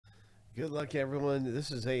Good luck, everyone.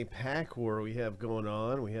 This is a pack war we have going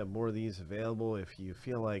on. We have more of these available. If you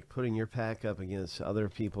feel like putting your pack up against other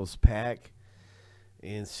people's pack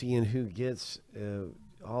and seeing who gets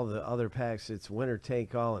all the other packs, it's winner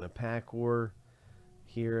take all in a pack war.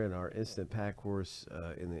 Here in our instant pack wars,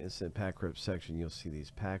 in the instant pack rip section, you'll see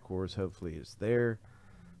these pack wars. Hopefully it's there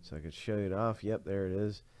so I can show it off. Yep, there it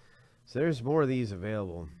is. So there's more of these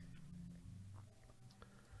available.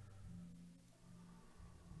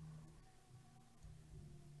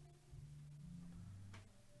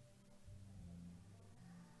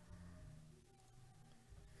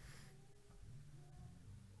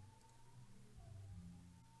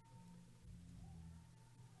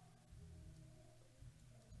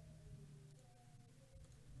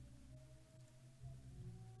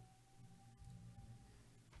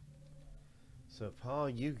 So, Paul,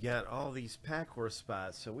 you got all these pack horse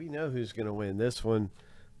spots, so we know who's going to win this one.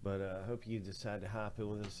 But I hope you decide to hop in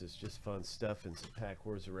with us. It's just fun stuff and some pack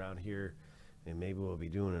wars around here. And maybe we'll be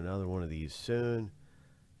doing another one of these soon.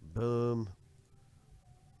 Boom.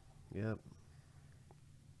 Yep.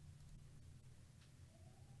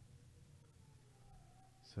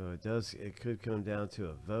 So it could come down to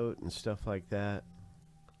a vote and stuff like that.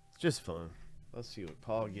 It's just fun. Let's see what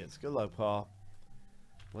Paul gets. Good luck, Paul.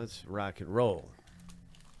 Let's rock and roll.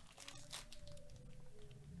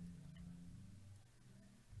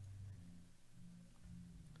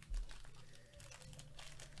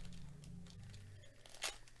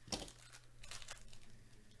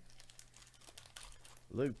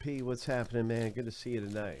 Luke P, what's happening, man? Good to see you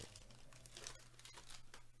tonight.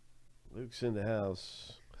 Luke's in the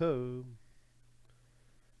house. Ho.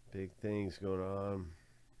 Big things going on.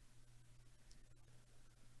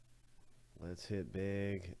 Let's hit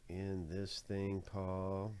big in this thing,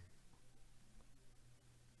 Paul.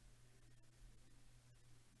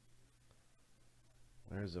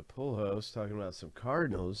 There's a pull host talking about some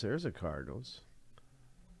Cardinals. There's a Cardinals.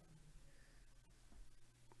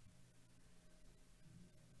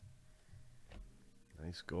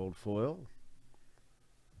 Nice gold foil.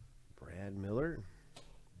 Brad Miller.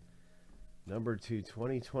 Number 2,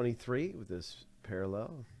 2023 with this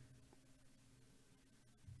parallel.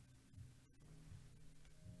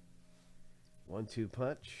 One-two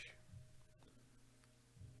punch.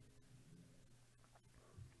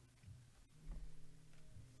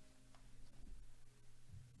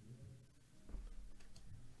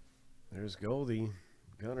 There's Goldie.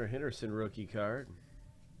 Gunnar Henderson rookie card.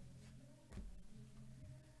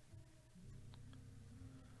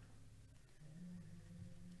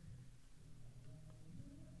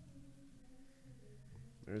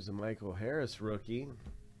 There's a Michael Harris rookie.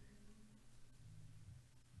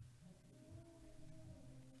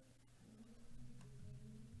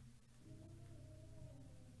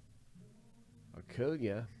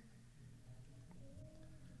 Kogia.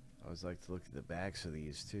 I always like to look at the backs of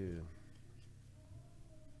these too.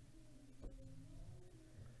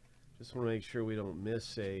 Just want to make sure we don't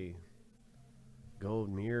miss a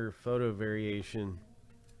gold mirror photo variation.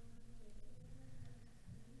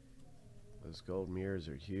 Those gold mirrors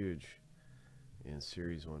are huge in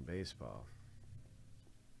Series 1 baseball.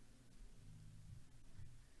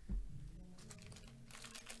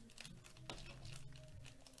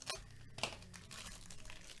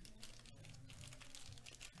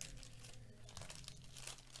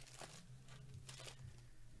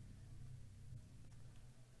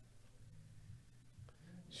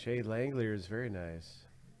 Shea Langelier is very nice.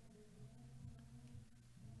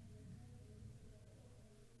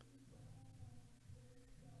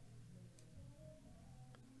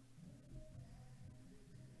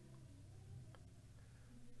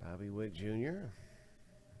 Bobby Witt Jr.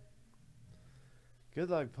 Good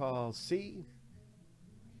luck, Paul C.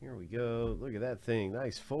 Here we go. Look at that thing.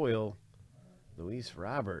 Nice foil. Luis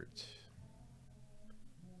Robert.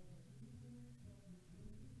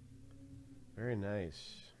 Very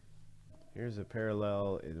nice. Here's a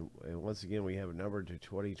parallel, and once again we have a number to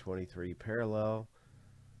 2023 parallel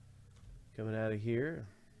coming out of here.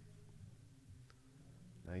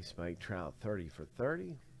 Nice Mike Trout 30 for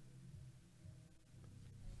 30.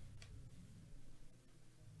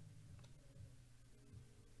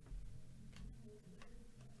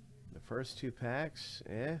 The first two packs,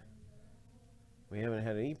 we haven't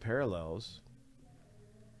had any parallels.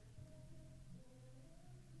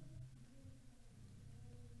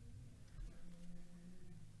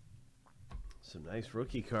 Some nice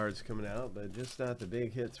rookie cards coming out, but just not the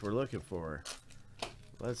big hits we're looking for.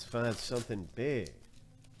 Let's find something big.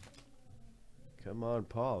 Come on,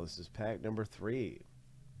 Paul. This is pack number 3.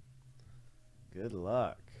 Good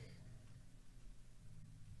luck.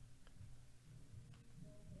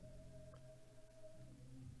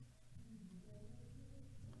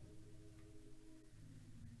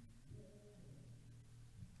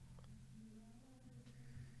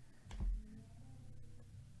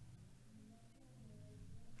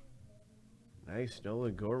 Nice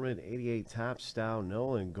Nolan Gorman, 88 top style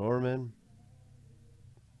Nolan Gorman.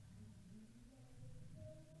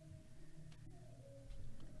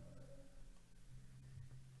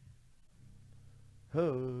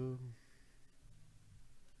 Ho.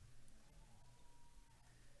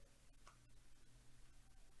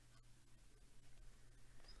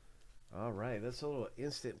 All right, that's a little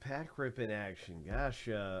instant pack ripping action. Gosh,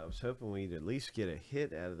 I was hoping we'd at least get a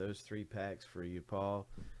hit out of those 3 packs for you, Paul,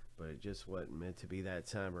 but it just wasn't meant to be that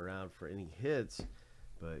time around for any hits.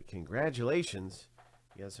 But congratulations.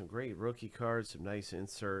 You got some great rookie cards, some nice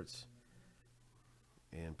inserts,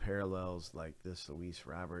 and parallels like this Luis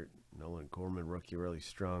Robert, Nolan Gorman rookie, really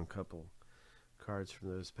strong couple cards from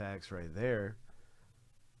those packs right there.